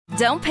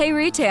Don't pay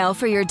retail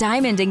for your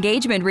diamond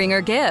engagement ring or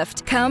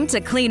gift. Come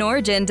to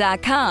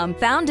CleanOrigin.com.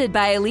 Founded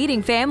by a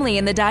leading family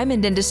in the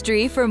diamond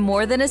industry for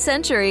more than a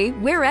century,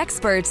 we're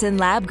experts in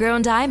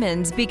lab-grown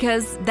diamonds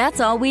because that's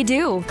all we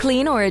do.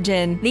 Clean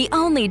Origin, the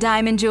only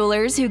diamond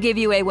jewelers who give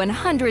you a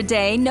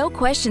 100-day, no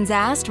questions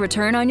asked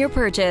return on your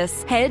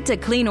purchase. Head to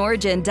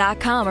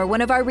CleanOrigin.com or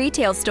one of our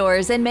retail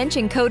stores and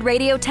mention code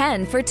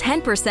Radio10 for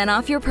 10%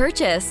 off your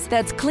purchase.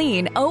 That's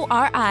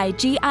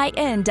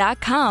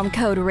CleanOrigin.com,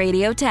 code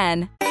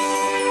Radio10.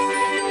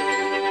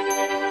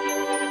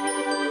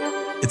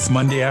 It's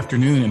Monday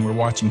afternoon, and we're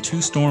watching two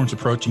storms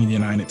approaching the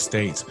United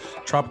States.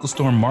 Tropical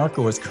Storm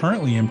Marco is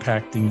currently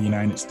impacting the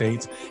United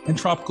States, and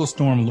Tropical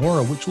Storm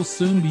Laura, which will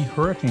soon be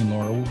Hurricane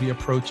Laura, will be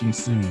approaching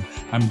soon.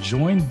 I'm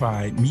joined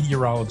by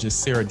meteorologist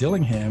Sarah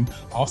Dillingham,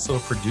 also a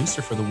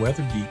producer for the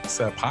Weather Geeks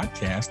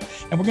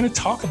podcast, and we're going to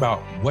talk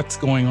about what's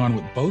going on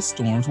with both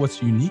storms,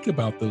 what's unique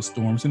about those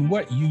storms, and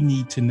what you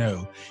need to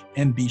know.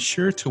 And be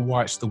sure to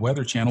watch the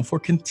Weather Channel for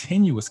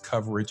continuous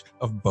coverage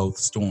of both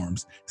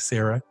storms.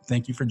 Sarah,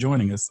 thank you for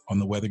joining us on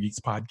the Weather Geeks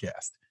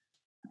podcast.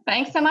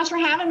 Thanks so much for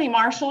having me,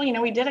 Marshall.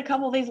 We did a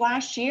couple of these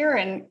last year,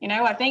 and,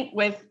 I think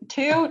with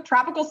two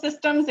tropical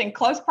systems in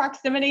close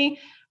proximity,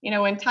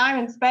 in time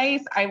and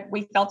space,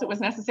 we felt it was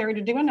necessary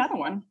to do another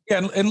one.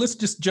 Yeah, and let's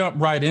just jump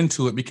right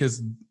into it,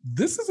 because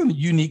this is a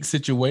unique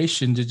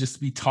situation to just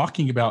be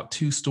talking about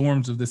two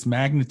storms of this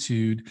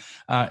magnitude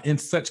in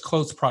such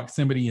close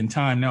proximity in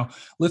time. Now,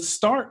 let's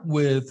start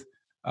with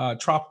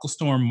Tropical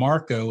Storm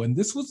Marco. And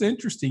this was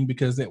interesting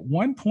because at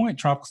one point,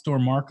 Tropical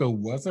Storm Marco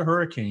was a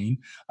hurricane.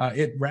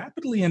 It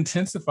rapidly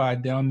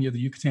intensified down near the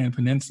Yucatan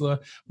Peninsula,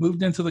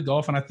 moved into the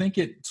Gulf, and I think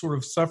it sort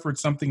of suffered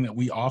something that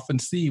we often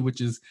see, which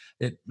is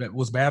it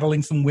was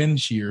battling some wind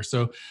shear.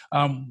 So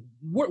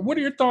what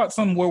are your thoughts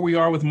on where we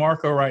are with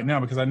Marco right now?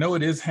 Because I know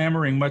it is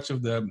hammering much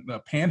of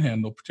the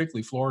panhandle,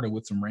 particularly Florida,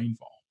 with some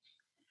rainfall.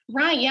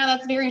 Right. Yeah,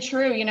 that's very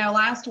true.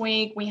 Last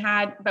week we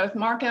had both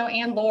Marco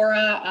and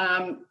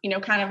Laura,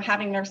 kind of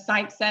having their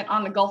sights set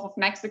on the Gulf of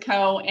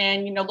Mexico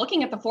and,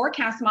 looking at the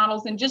forecast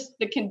models and just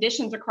the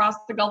conditions across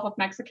the Gulf of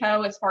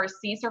Mexico as far as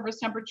sea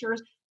surface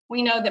temperatures.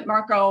 We know that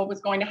Marco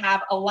was going to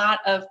have a lot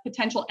of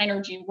potential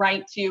energy,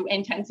 right, to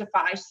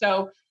intensify.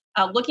 So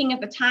looking at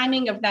the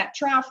timing of that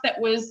trough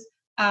that was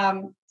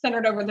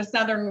centered over the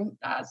southern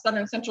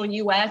central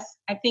U.S.,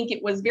 I think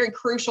it was very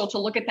crucial to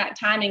look at that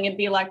timing and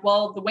be like,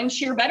 well, the wind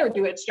shear better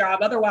do its job.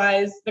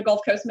 Otherwise, the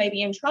Gulf Coast may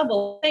be in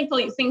trouble.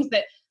 Thankfully, it seems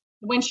that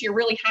the wind shear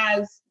really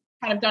has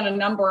kind of done a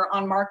number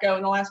on Marco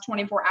in the last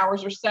 24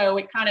 hours or so.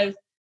 It kind of,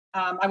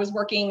 I was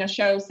working a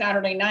show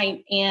Saturday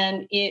night,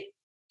 and it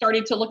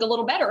started to look a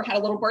little better, had a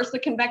little burst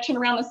of convection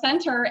around the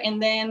center,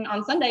 and then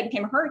on Sunday it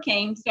became a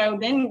hurricane. So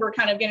then we're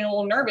kind of getting a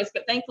little nervous,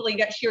 but thankfully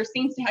that shear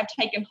seems to have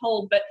taken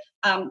hold. But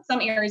some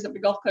areas of the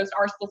Gulf Coast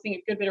are still seeing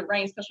a good bit of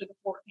rain, especially the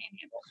Florida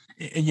Panhandle.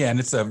 Yeah, and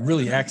it's a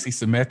really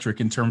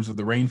axisymmetric in terms of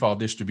the rainfall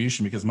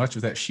distribution, because much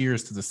of that shear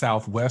is to the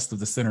southwest of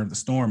the center of the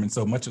storm, and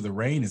so much of the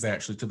rain is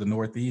actually to the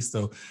northeast.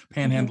 So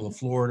Panhandle of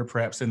Florida,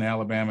 perhaps in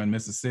Alabama and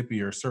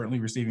Mississippi, are certainly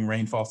receiving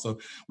rainfall. So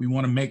we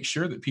want to make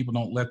sure that people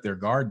don't let their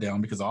guard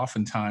down, because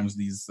oftentimes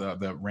the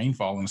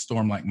rainfall in a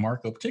storm like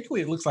Marco,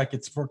 particularly, it looks like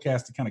it's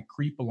forecast to kind of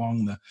creep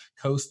along the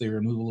coast there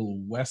and move a little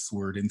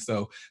westward, and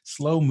so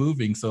slow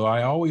moving. So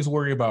I always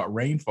worry about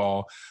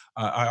rainfall.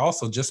 I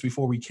also, just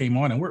before we came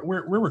on, and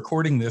we're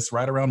recording this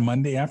right around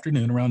Monday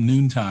afternoon, around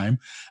noontime,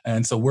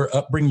 and so we're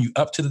bringing you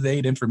up to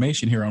date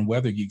information here on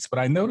Weather Geeks. But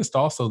I noticed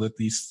also that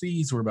these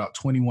seas were about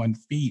 21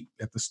 feet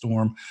at the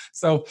storm.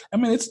 So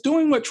it's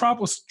doing what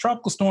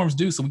tropical storms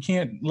do. So we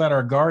can't let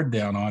our guard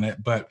down on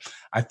it. But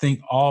I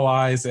think all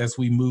eyes as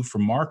we move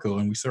from Marco,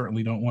 and we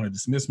certainly don't want to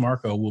dismiss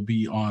Marco, will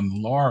be on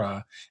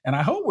Laura. And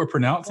I hope we're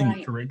pronouncing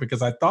it correct,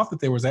 because I thought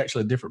that there was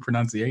actually a different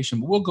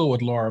pronunciation. But we'll go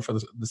with Laura for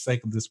the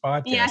sake of this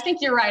podcast. Yeah, I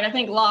think you're right. I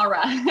think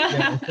Laura.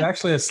 Yeah, it's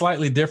actually a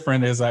slightly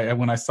different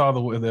when I saw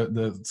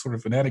the sort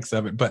of phonetics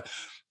of it, but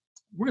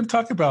we're going to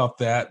talk about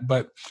that.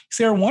 But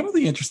Sarah, one of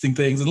the interesting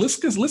things, and let's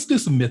do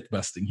some myth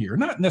busting here.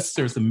 Not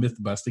necessarily some myth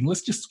busting.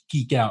 Let's just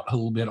geek out a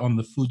little bit on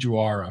the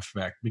Fujiwara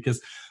effect,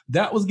 because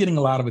that was getting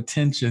a lot of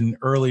attention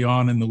early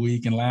on in the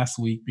week and last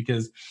week,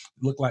 because it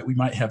looked like we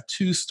might have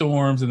two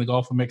storms in the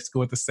Gulf of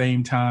Mexico at the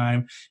same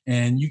time.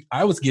 And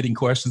I was getting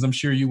questions, I'm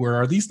sure you were,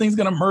 are these things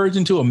going to merge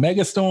into a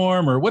mega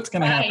storm, or what's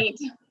going to happen?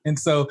 And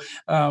so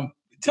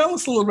tell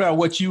us a little bit about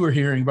what you were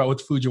hearing about what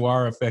the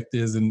Fujiwara effect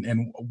is,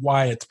 and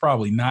why it's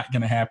probably not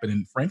going to happen,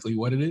 and frankly,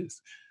 what it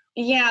is.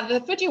 Yeah,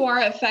 the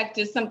Fujiwara effect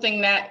is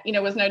something that,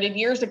 was noted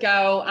years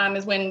ago,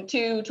 is when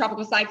two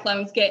tropical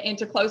cyclones get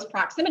into close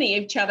proximity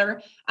of each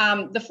other,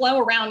 the flow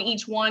around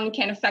each one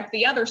can affect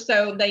the other.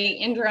 So they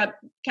end up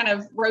kind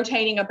of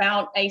rotating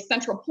about a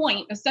central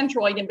point, a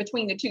centroid in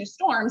between the two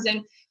storms.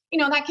 And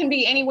that can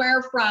be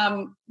anywhere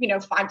from,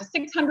 500 to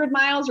 600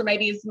 miles, or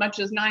maybe as much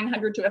as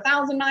 900 to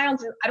 1,000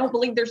 miles. I don't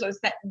believe there's a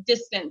set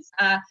distance,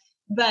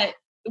 but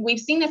we've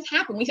seen this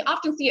happen. We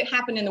often see it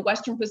happen in the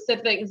Western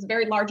Pacific. It's a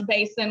very large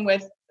basin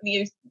with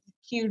these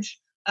huge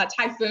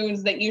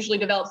typhoons that usually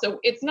develop. So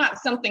it's not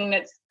something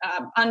that's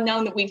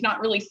unknown that we've not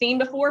really seen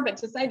before. But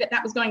to say that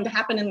that was going to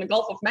happen in the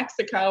Gulf of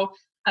Mexico,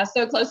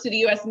 so close to the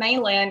U.S.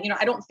 mainland,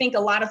 I don't think a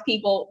lot of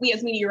people, we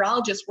as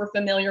meteorologists were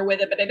familiar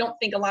with it, but I don't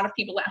think a lot of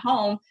people at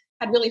home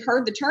had really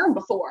heard the term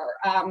before.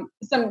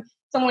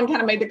 Someone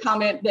kind of made the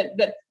comment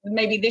that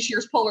maybe this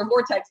year's polar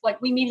vortex,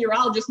 like we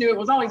meteorologists knew it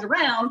was always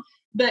around,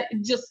 but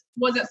it just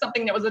wasn't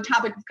something that was a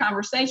topic of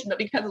conversation. But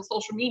because of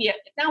social media,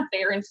 it's out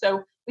there. And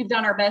so we've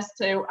done our best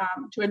to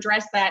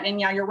address that. And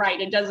yeah, you're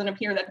right. It doesn't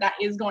appear that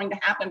is going to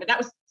happen. But that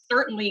was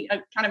certainly a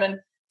kind of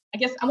I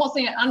guess I won't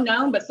say an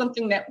unknown, but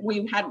something that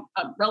we had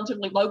a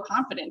relatively low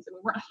confidence, and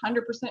we weren't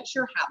 100%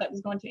 sure how that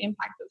was going to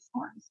impact those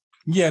storms.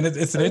 Yeah, and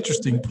it's an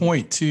interesting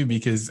point too,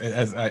 because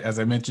as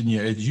I mentioned,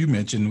 as you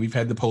mentioned, we've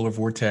had the polar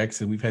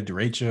vortex and we've had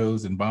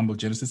derechos and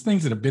bombogenesis,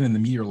 things that have been in the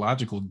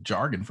meteorological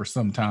jargon for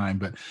some time,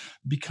 but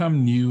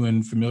become new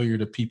and familiar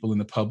to people in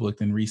the public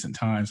in recent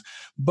times.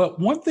 But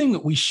one thing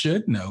that we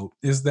should note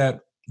is that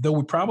though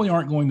we probably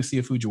aren't going to see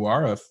a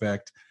Fujiwara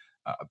effect,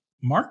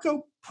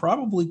 Marco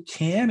probably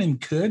can and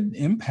could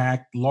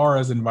impact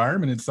Laura's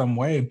environment in some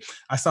way.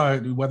 I saw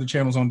Weather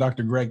Channel's own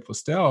Dr. Greg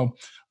Postel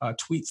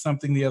tweet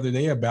something the other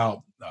day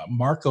about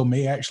Marco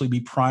may actually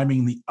be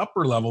priming the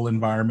upper level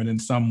environment in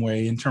some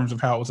way in terms of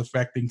how it was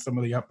affecting some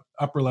of the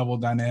upper level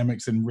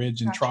dynamics and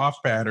ridge and trough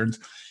patterns.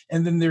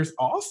 And then there's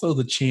also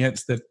the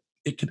chance that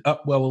it could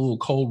upwell a little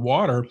cold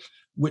water,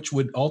 which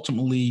would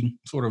ultimately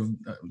sort of,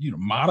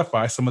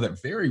 modify some of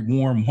that very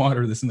warm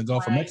water that's in the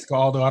Gulf of Mexico,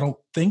 although I don't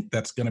think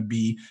that's going to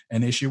be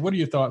an issue. What are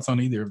your thoughts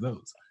on either of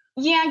those?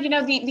 Yeah,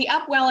 the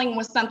upwelling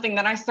was something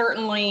that I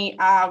certainly,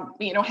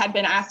 had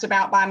been asked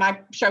about by my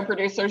show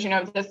producers,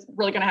 is this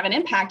really going to have an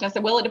impact? And I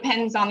said, well, it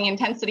depends on the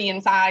intensity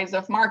and size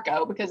of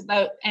Marco, because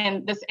the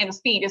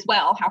speed as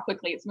well, how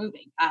quickly it's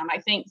moving. I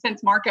think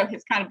since Marco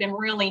has kind of been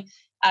really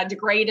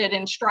degraded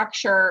in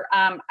structure,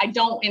 I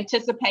don't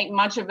anticipate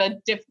much of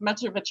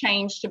a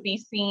change to be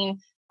seen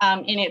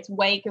in its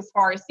wake as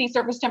far as sea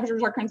surface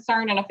temperatures are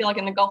concerned. And I feel like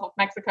in the Gulf of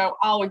Mexico,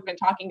 all we've been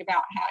talking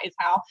about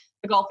how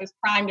the Gulf is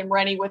primed and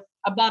ready with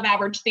above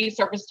average sea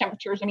surface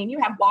temperatures. I mean, you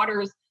have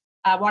water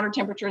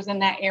temperatures in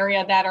that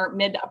area that are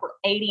mid to upper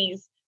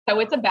 80s. So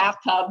it's a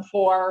bathtub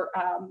for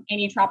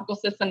any tropical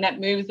system that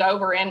moves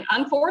over. And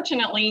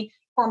unfortunately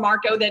for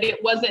Marco, that it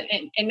wasn't,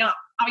 and not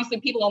obviously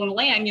people on the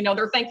land,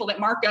 they're thankful that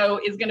Marco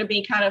is going to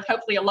be kind of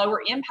hopefully a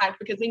lower impact,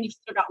 because then you've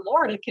still got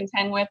Laura to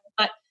contend with.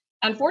 But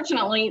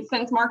unfortunately,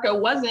 since Marco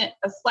wasn't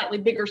a slightly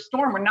bigger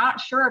storm, we're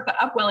not sure if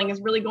the upwelling is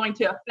really going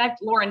to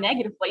affect Laura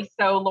negatively.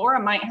 So Laura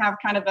might have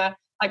kind of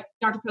like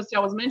Dr.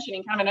 Postel was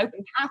mentioning, kind of an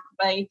open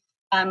pathway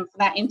for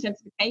that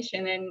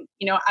intensification. And,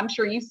 I'm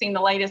sure you've seen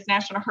the latest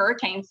National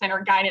Hurricane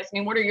Center guidance. I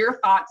mean, what are your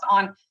thoughts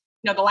on,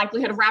 the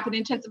likelihood of rapid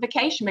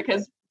intensification?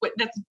 Because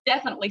that's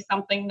definitely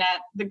something that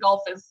the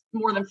Gulf is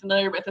more than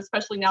familiar with,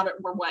 especially now that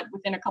we're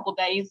within a couple of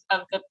days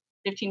of the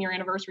 15-year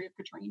anniversary of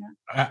Katrina.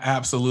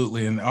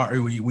 Absolutely. And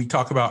we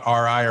talk about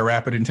RI, or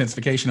rapid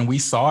intensification, and we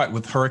saw it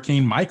with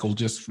Hurricane Michael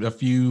just a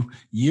few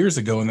years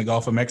ago in the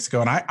Gulf of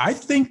Mexico. And I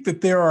think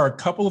that there are a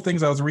couple of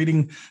things. I was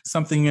reading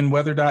something in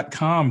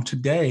weather.com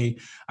today.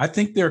 I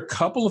think there are a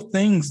couple of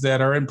things that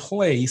are in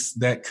place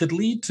that could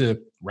lead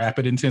to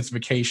rapid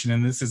intensification.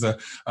 And this is a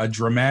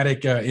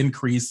dramatic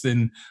increase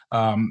in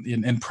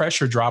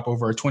pressure drop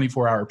over a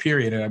 24-hour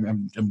period.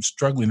 And I'm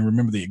struggling to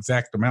remember the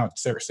exact amount.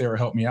 Sarah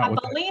help me out with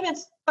that. I believe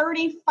it's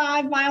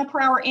 35 mile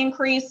per hour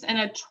increase in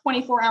a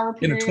 24-hour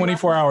period. In a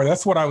 24-hour,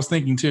 that's what I was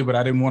thinking too, but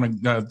I didn't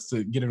want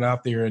to get it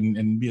out there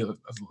and be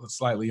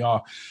slightly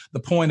off.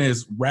 The point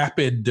is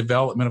rapid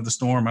development of the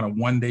storm on a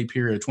one-day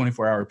period, a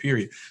 24-hour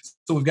period.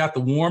 So we've got the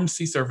warm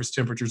sea surface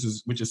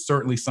temperatures, which is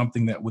certainly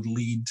something that would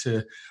lead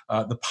to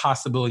the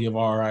possibility of RI,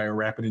 or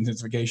rapid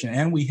intensification.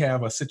 And we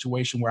have a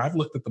situation where I've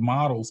looked at the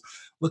models.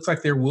 Looks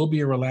like there will be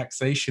a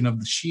relaxation of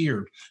the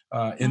shear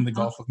in the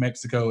Gulf of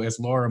Mexico as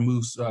Laura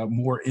moves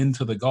more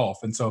into the Gulf.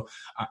 And so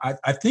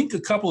I think a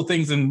couple of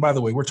things, and by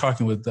the way, we're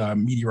talking with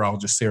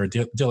meteorologist Sarah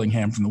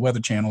Dillingham from the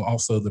Weather Channel,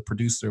 also the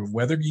producer of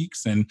Weather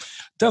Geeks, and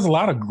does a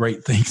lot of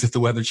great things at the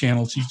Weather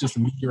Channel. She's just a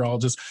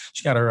meteorologist.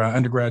 She got her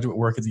undergraduate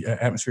work at the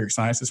Atmospheric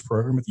Sciences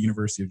program at the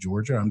University of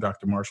Georgia. I'm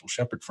Dr. Marshall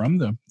Shepard from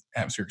the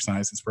Atmospheric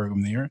Sciences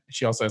program there.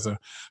 She also has a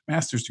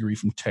master's degree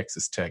from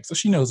Texas Tech, so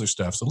she knows her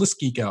stuff. So let's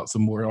geek out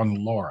some more on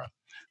Laura.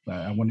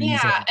 And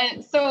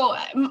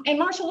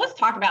Marshall, let's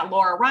talk about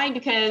Laura, right?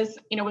 Because,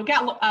 we've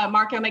got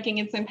Marco making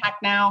its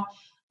impact now.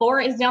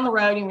 Laura is down the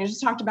road, and we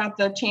just talked about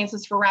the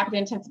chances for rapid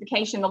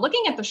intensification. But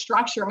looking at the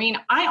structure,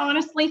 I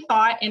honestly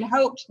thought and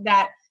hoped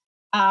that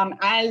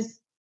as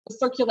the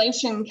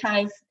circulation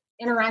kind of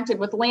interacted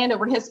with land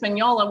over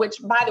Hispaniola, which,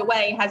 by the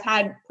way, has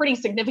had pretty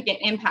significant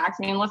impacts.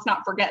 Let's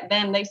not forget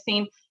them. They've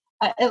seen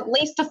at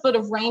least a foot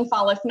of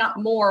rainfall, if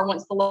not more,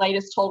 once the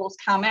latest totals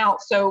come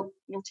out. So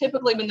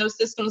typically when those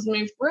systems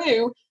move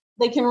through,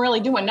 they can really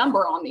do a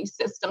number on these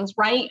systems,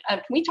 right?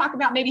 Can we talk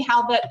about maybe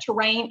how the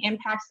terrain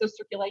impacts those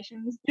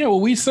circulations? Yeah,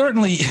 well, we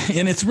certainly,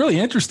 and it's really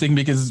interesting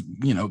because,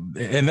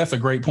 and that's a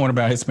great point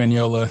about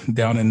Hispaniola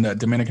down in the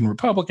Dominican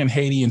Republic and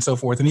Haiti and so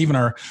forth. And even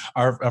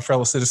our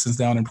fellow citizens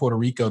down in Puerto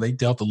Rico, they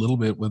dealt a little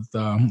bit with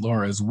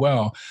Laura as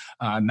well.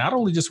 Not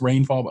only just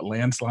rainfall, but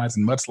landslides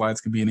and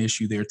mudslides can be an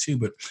issue there too.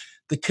 But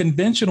the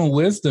conventional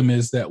wisdom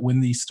is that when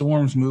these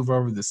storms move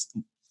over this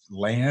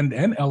land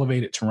and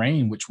elevated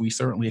terrain, which we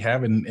certainly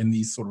have in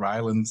these sort of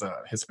islands,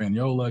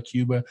 Hispaniola,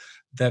 Cuba,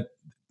 that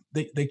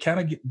they kind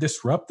of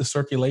disrupt the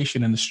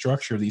circulation and the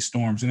structure of these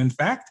storms. And in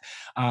fact,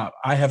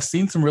 I have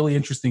seen some really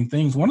interesting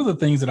things. One of the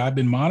things that I've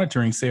been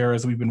monitoring, Sarah,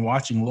 as we've been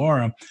watching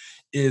Laura,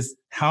 is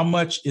how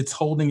much it's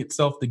holding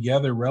itself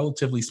together.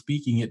 Relatively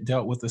speaking, it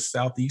dealt with the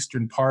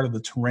southeastern part of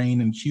the terrain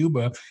in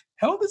Cuba,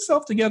 held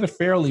itself together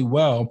fairly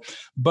well.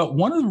 But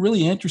one of the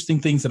really interesting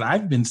things that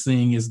I've been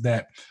seeing is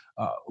that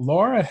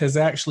Laura has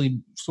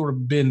actually sort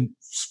of been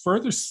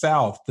further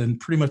south than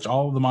pretty much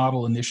all of the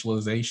model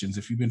initializations,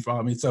 if you've been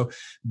following me. So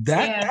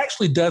that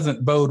actually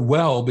doesn't bode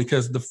well,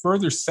 because the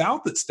further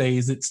south it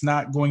stays, it's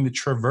not going to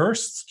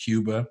traverse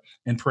Cuba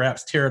and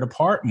perhaps tear it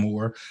apart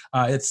more.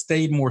 It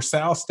stayed more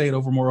south, stayed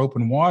over more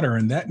open water.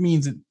 And that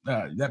means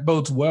that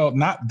bodes well,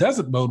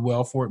 doesn't bode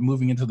well for it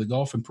moving into the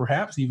Gulf and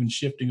perhaps even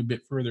shifting a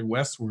bit further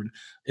westward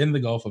in the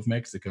Gulf of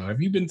Mexico.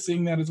 Have you been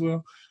seeing that as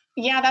well?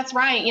 Yeah, that's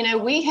right.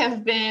 We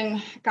have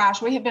been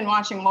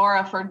watching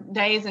Laura for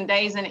days and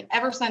days. And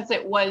ever since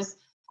it was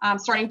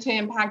starting to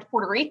impact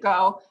Puerto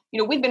Rico,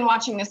 we've been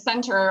watching the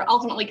center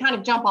ultimately kind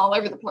of jump all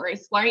over the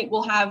place, right?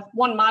 We'll have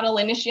one model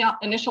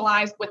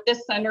initialized with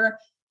this center,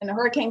 and the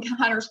hurricane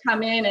hunters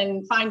come in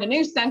and find a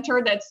new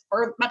center that's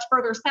much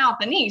further south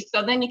and east.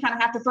 So then you kind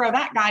of have to throw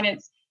that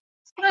guidance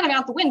kind of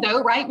out the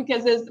window, right?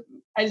 Because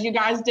as you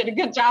guys did a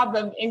good job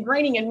of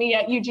ingraining in me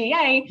at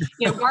UGA,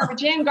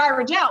 garbage in,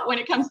 garbage out when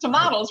it comes to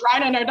models,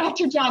 right? I know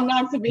Dr. John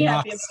Knox would be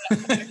happy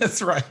with that.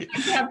 That's right.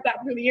 I've kept that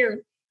for the years.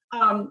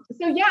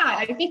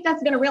 I think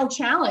that's been a real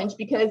challenge,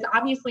 because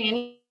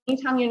obviously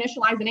anytime you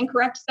initialize an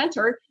incorrect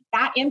center,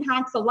 that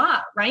impacts a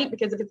lot, right?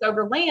 Because if it's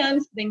over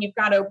land, then you've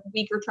got a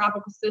weaker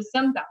tropical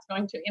system that's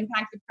going to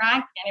impact the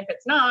track. And if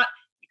it's not,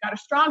 got a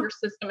stronger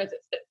system as it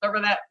sits over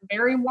that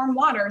very warm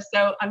water.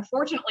 So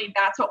unfortunately,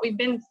 that's what we've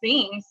been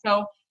seeing.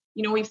 So,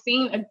 we've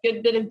seen a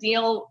good bit of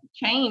deal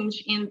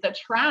change in the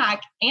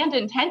track and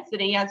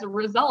intensity as a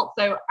result.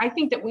 So I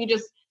think that we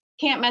just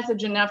can't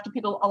message enough to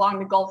people along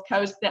the Gulf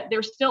Coast that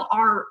there still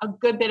are a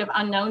good bit of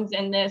unknowns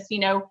in this.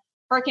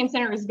 Hurricane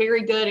Center is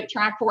very good at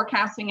track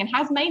forecasting and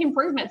has made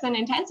improvements in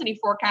intensity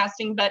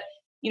forecasting. But,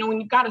 when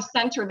you've got a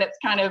center that's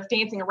kind of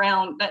dancing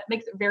around, that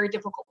makes it very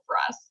difficult for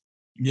us.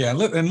 Yeah,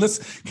 and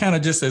let's kind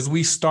of just, as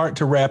we start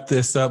to wrap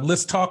this up,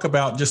 let's talk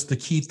about just the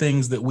key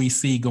things that we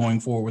see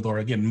going forward. Or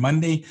again,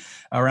 Monday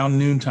around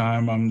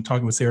noontime, I'm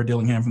talking with Sarah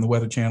Dillingham from the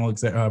Weather Channel,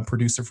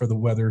 producer for the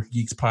Weather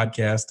Geeks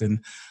podcast,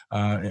 and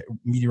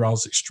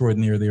meteorologist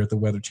extraordinaire there at the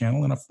Weather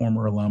Channel, and a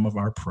former alum of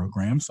our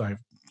program. So I've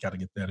got to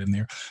get that in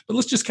there. But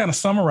let's just kind of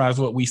summarize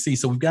what we see.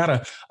 So we've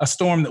got a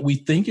storm that we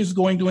think is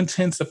going to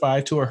intensify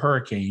to a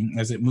hurricane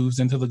as it moves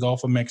into the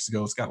Gulf of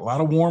Mexico. It's got a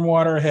lot of warm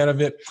water ahead of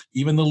it.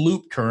 Even the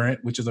loop current,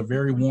 which is a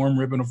very warm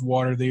ribbon of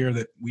water there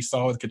that we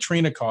saw with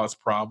Katrina,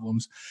 caused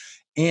problems.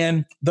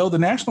 And though the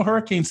National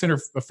Hurricane Center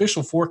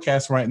official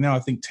forecast right now, I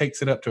think,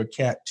 takes it up to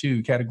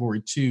a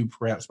category 2,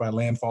 perhaps by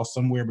landfall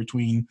somewhere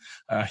between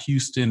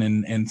Houston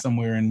and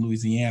somewhere in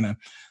Louisiana,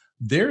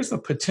 there's a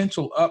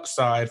potential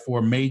upside for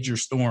a major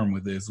storm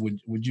with this.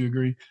 Would you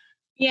agree?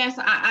 Yes,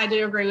 I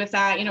do agree with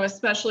that,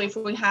 especially if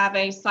we have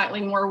a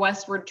slightly more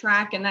westward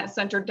track and that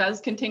center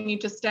does continue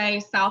to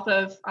stay south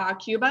of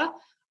Cuba.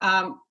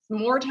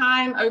 More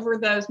time over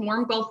those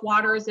warm Gulf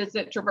waters as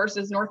it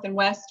traverses north and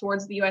west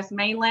towards the U.S.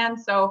 mainland.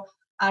 So,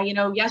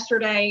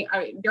 yesterday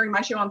during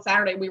my show on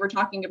Saturday, we were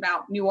talking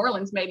about New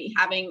Orleans maybe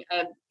having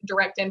a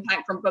direct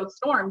impact from both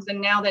storms. And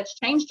now that's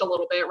changed a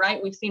little bit,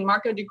 right? We've seen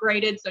Marco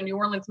degraded, so New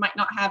Orleans might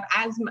not have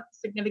as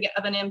significant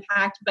of an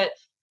impact, but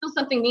still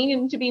something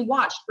needing to be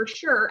watched for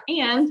sure.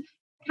 And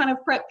kind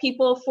of prep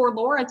people for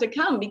Laura to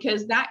come,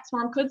 because that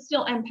storm could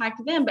still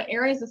impact them. But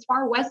areas as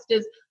far west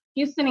as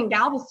Houston and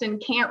Galveston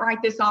can't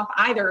write this off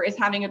either as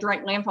having a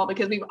direct landfall,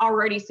 because we've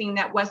already seen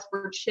that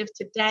westward shift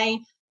today.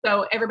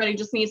 So everybody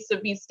just needs to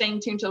be staying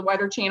tuned to the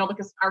Weather Channel,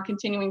 because our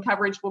continuing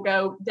coverage will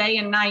go day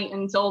and night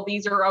until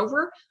these are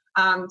over.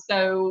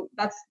 So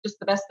that's just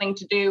the best thing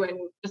to do, and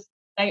just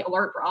stay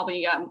alert for all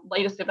the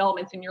latest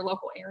developments in your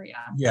local area.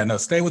 Yeah, no,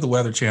 stay with the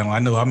Weather Channel. I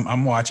know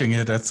I'm watching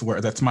it.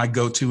 That's my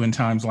go-to in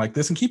times like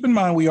this. And keep in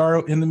mind, we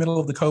are in the middle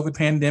of the COVID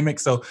pandemic,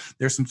 so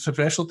there's some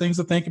special things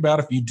to think about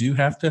if you do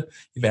have to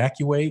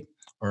evacuate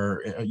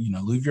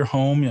leave your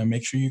home.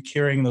 Make sure you're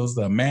carrying those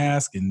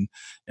masks and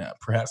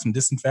perhaps some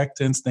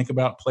disinfectants. Think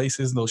about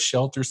places, those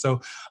shelters.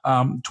 So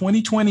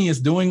 2020 is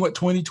doing what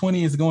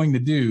 2020 is going to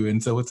do,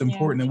 and so it's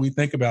important that we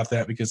think about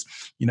that, because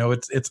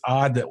it's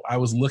odd that I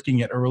was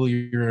looking at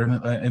earlier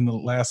in the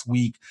last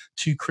week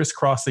 2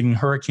 crisscrossing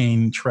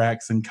hurricane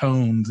tracks and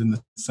cones in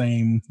the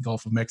same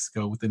Gulf of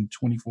Mexico within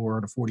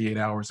 24 to 48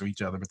 hours of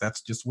each other. But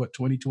that's just what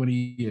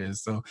 2020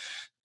 is. So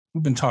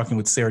we've been talking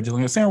with Sarah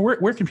Dillingham. Sarah,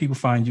 where can people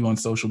find you on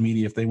social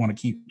media if they want to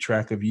keep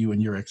track of you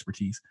and your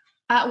expertise?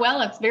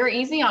 Well, it's very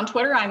easy. On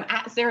Twitter, I'm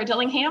at Sarah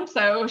Dillingham,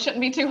 so it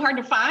shouldn't be too hard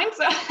to find.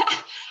 So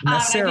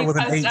that's Sarah with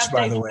an H,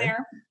 by the way.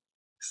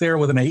 Sarah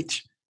with an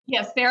H.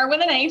 Yes, Sarah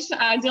with an H,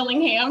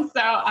 Dillingham.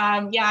 So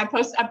I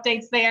post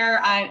updates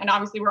there, and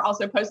obviously we're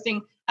also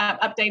posting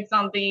updates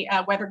on the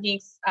Weather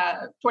Geeks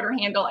Twitter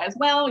handle as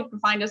well. You can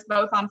find us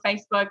both on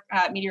Facebook,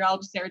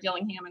 meteorologist Sarah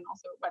Dillingham, and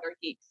also Weather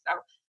Geeks. So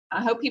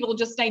I hope people will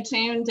just stay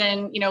tuned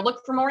and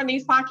look for more of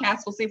these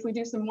podcasts. We'll see if we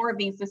do some more of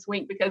these this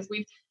week, because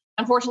we've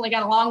unfortunately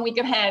got a long week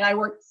ahead. I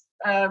worked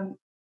 5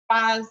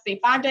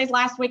 days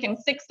last week and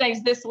 6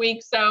 days this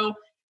week. So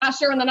not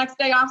sure when the next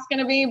day off is going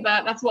to be,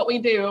 but that's what we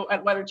do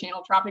at Weather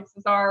Channel. Tropics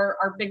is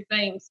our big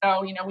thing.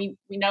 So, we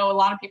know a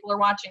lot of people are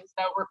watching.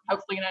 So we're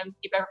hopefully going to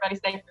keep everybody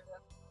safe.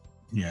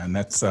 Yeah, and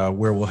that's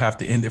where we'll have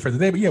to end it for the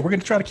day. But yeah, we're going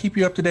to try to keep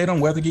you up to date on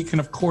Weather Geek,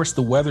 and of course,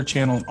 the Weather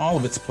Channel and all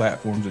of its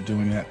platforms are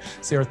doing that.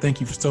 Sarah, thank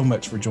you so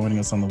much for joining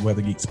us on the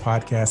Weather Geeks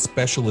podcast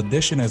special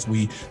edition as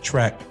we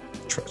track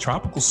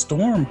Tropical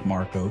Storm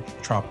Marco,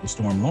 Tropical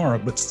Storm Laura,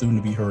 but soon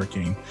to be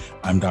hurricane.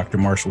 I'm Dr.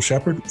 Marshall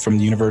Shepard from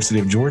the University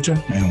of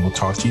Georgia, and we'll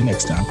talk to you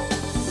next time.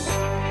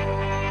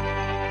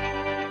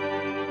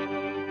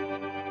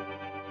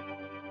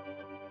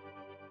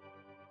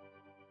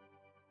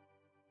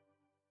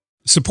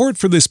 Support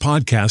for this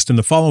podcast and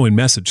the following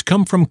message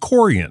come from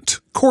Corient.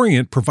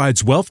 Corient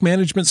provides wealth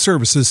management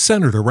services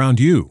centered around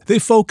you. They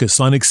focus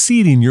on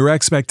exceeding your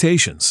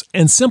expectations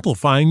and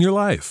simplifying your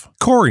life.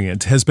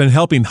 Corient has been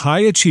helping high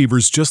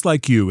achievers just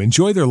like you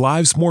enjoy their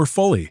lives more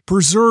fully,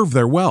 preserve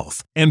their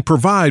wealth, and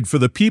provide for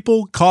the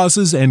people,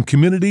 causes, and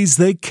communities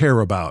they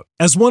care about.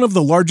 As one of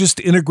the largest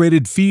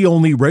integrated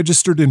fee-only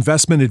registered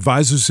investment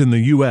advisors in the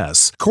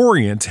U.S.,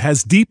 Corient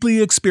has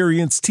deeply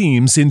experienced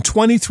teams in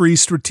 23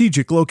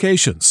 strategic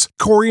locations.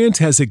 Corient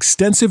has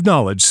extensive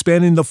knowledge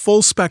spanning the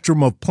full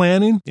spectrum of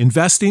planning,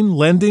 investing,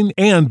 lending,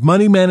 and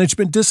money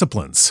management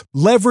disciplines.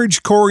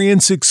 Leverage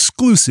Corient's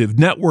exclusive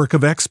network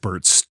of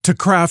experts to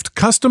craft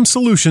custom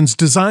solutions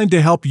designed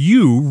to help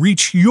you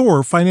reach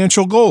your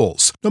financial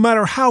goals, no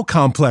matter how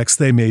complex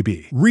they may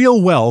be.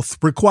 Real wealth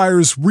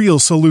requires real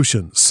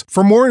solutions.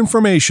 For more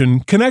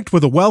information, connect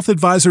with a wealth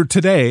advisor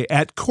today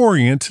at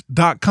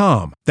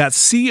Corient.com.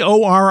 That's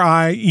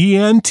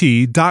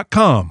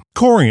Corient.com.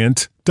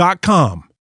 Corient.com.